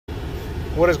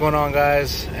What is going on,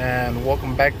 guys, and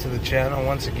welcome back to the channel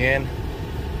once again.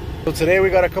 So today we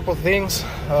got a couple things.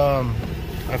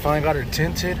 I finally got her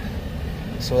tinted,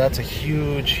 so that's a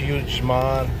huge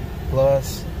mod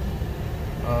plus,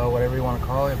 whatever you want to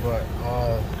call it, but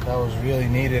that was really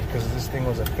needed because this thing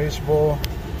was a fishbowl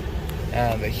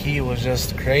and the heat was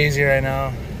just crazy right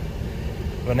now.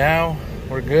 But now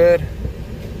we're good.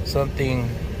 Something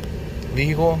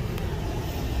legal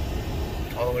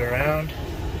all the way around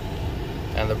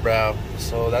and the brow.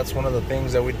 So that's one of the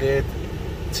things that we did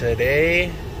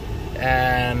today.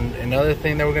 And another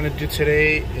thing that we're gonna do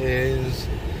today is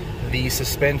the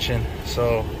suspension.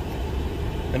 So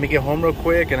let me get home real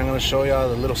quick and I'm gonna show y'all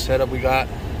the little setup we got.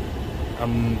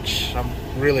 I'm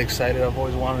really excited. I've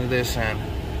always wanted this,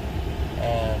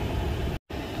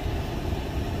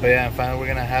 but yeah, finally we're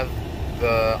gonna have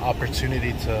the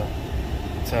opportunity to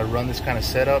run this kind of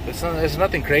setup. It's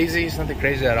nothing crazy. It's nothing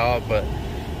crazy at all, but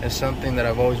it's something that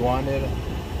I've always wanted,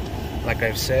 like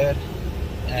I've said,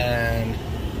 and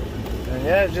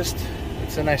yeah,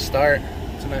 it's a nice start.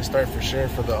 It's a nice start for sure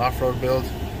for the off-road build.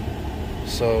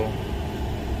 So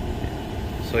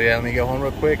yeah, let me get home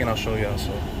real quick and I'll show y'all.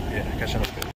 So yeah, catch you up.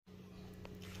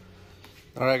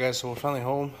 All right, guys, so we're finally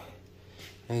home,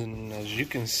 and as you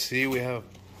can see, we have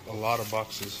a lot of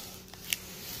boxes.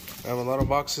 I have a lot of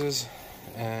boxes,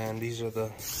 and these are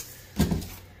the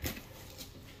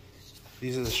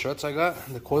struts I got,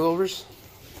 the coilovers.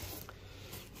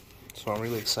 So I'm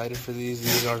really excited for these.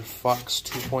 These are Fox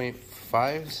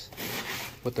 2.5s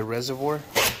with the reservoir.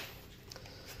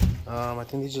 I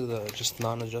think these are the just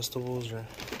non-adjustables, or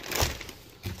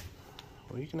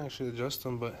well, you can actually adjust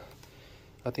them, but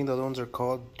I think the other ones are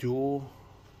called dual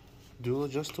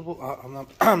adjustable.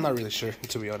 I'm not really sure,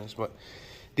 to be honest, but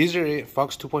these are it.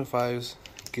 Fox 2.5s.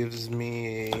 Gives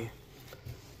me a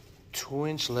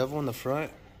 2-inch level in the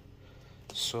front,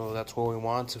 so that's what we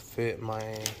want to fit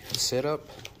my setup.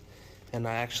 And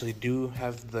I actually do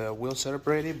have the wheel setup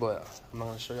ready, but I'm not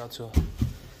gonna show y'all till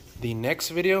the next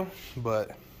video.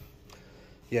 But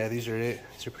yeah, these are it.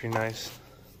 These are pretty nice.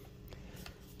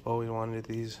 Always wanted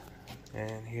these,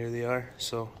 and here they are.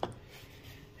 So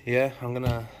yeah, I'm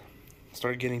gonna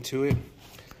start getting to it.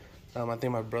 I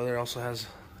think my brother also has a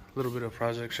little bit of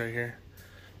projects right here.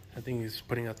 I think he's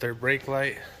putting a third brake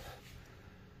light.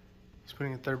 He's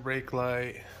putting a third brake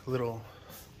light,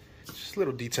 just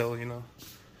little detail, you know.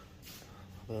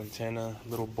 The antenna,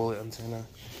 little bullet antenna.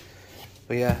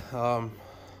 But yeah,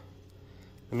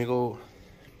 let me go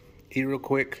eat real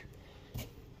quick.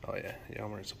 Oh yeah, y'all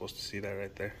weren't supposed to see that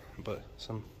right there. But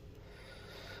some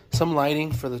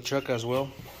lighting for the truck as well.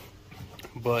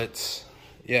 But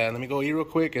yeah, let me go eat real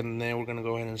quick, and then we're gonna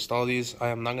go ahead and install these. I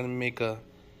am not gonna make a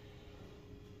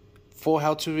full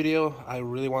how-to video. I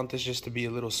really want this just to be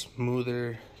a little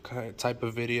smoother kind of type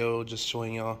of video, just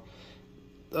showing y'all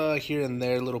here and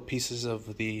there little pieces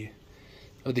of the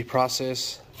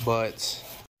process.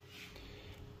 But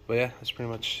yeah, that's pretty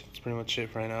much it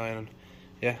for right now, and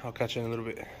yeah, I'll catch you in a little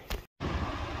bit.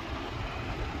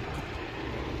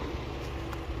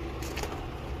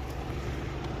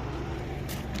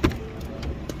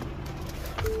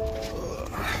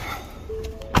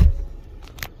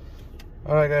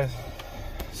 All right, guys,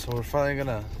 so we're finally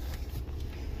gonna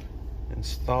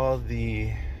install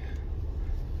the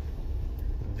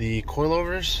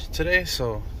coilovers today.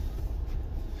 So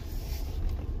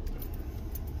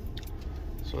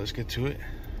let's get to it.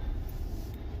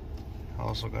 I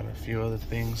also got a few other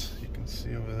things you can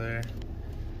see over there,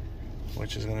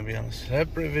 which is gonna be on a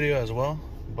separate video as well.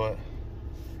 But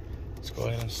let's go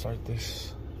ahead and start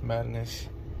this madness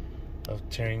of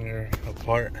tearing her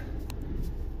apart.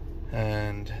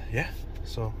 And yeah,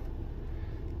 so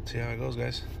see how it goes,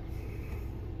 guys.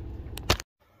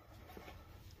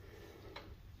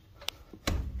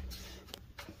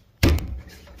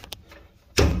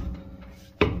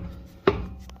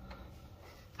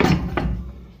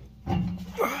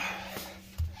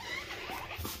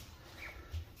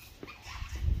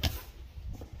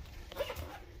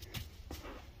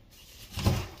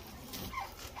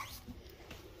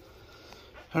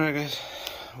 All right, guys,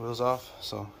 wheels off.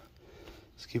 So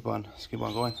let's keep on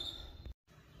going.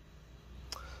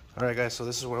 All right, guys, so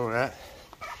this is where we're at.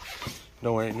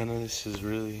 Don't worry, none of this is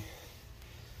really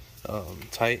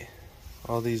tight.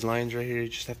 All these lines right here, you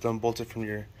just have to unbolt it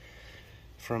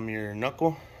from your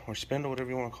knuckle or spindle, whatever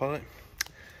you want to call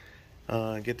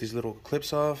it. Get these little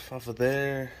clips off of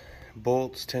there.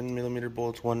 Bolts, 10mm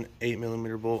bolts, one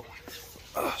 8mm bolt.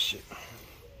 Oh shit!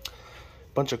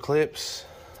 Bunch of clips.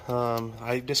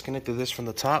 I disconnected this from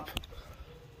the top.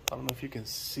 I don't know if you can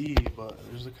see, but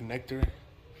there's a connector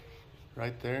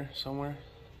right there somewhere.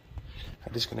 I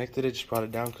disconnected it, just brought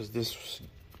it down because this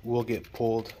will get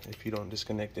pulled if you don't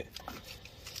disconnect it.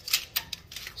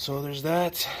 So there's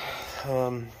that.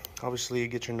 Obviously, you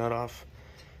get your nut off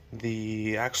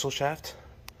the axle shaft.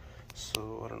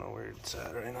 So I don't know where it's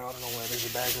at right now. I don't know why there's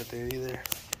a bag right there either.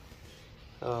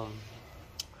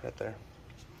 Right there.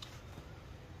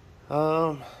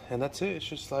 And that's it. It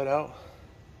should slide out.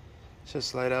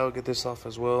 Get this off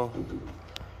as well.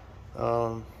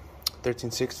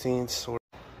 13/16.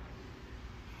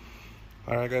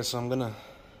 Alright guys, so I'm gonna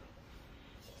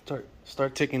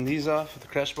start taking these off the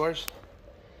crash bars.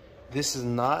 This is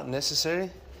not necessary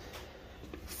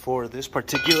for this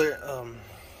particular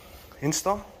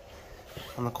install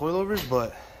on the coilovers,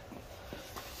 but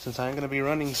since I'm gonna be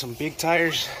running some big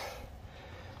tires,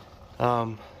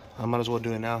 I might as well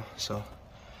do it now. So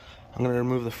I'm gonna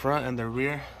remove the front and the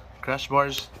rear crash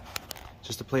bars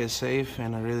just to play it safe,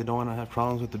 and I really don't want to have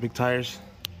problems with the big tires,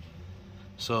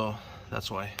 so that's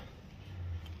why.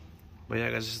 But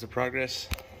yeah guys, this is the progress.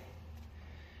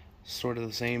 Sort of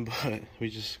the same, but we're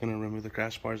just gonna remove the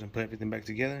crash bars and put everything back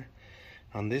together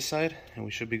on this side, and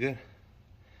we should be good.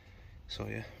 So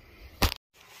yeah.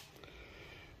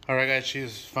 Alright guys, she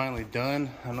is finally done.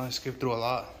 I know I skipped through a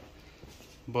lot,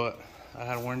 but I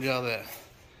had warned y'all that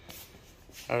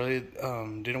I really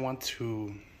didn't want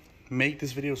to make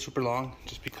this video super long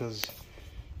just because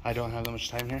I don't have that much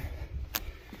time here.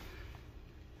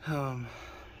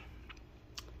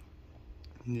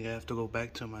 Yeah, I have to go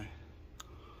back to my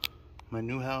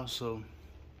new house, so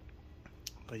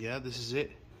but yeah, this is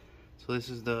it. So this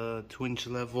is the 2-inch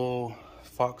level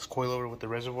Fox coilover with the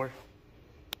reservoir.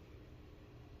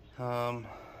 I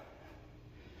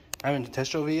haven't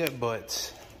test drove it yet,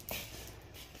 but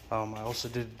I also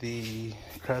did the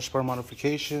crash bar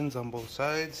modifications on both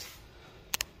sides,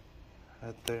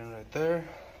 right there and right there.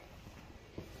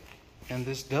 And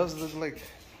this does look like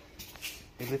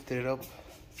it lifted it up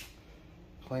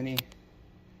plenty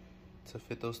to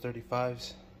fit those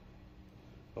 35s,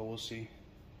 but we'll see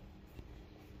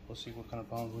what kind of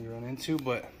problems we run into.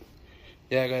 But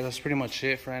yeah guys, that's pretty much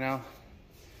it for right now.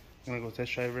 I'm gonna go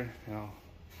test drive her and I'll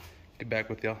get back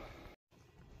with y'all.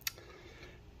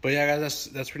 But yeah guys,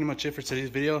 that's pretty much it for today's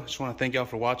video. Just want to thank y'all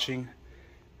for watching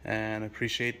and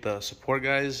appreciate the support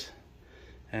guys,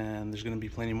 and there's gonna be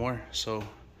plenty more. So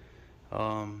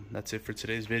that's it for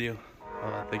today's video.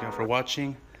 Thank y'all for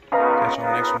watching. Catch you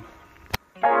on the next one.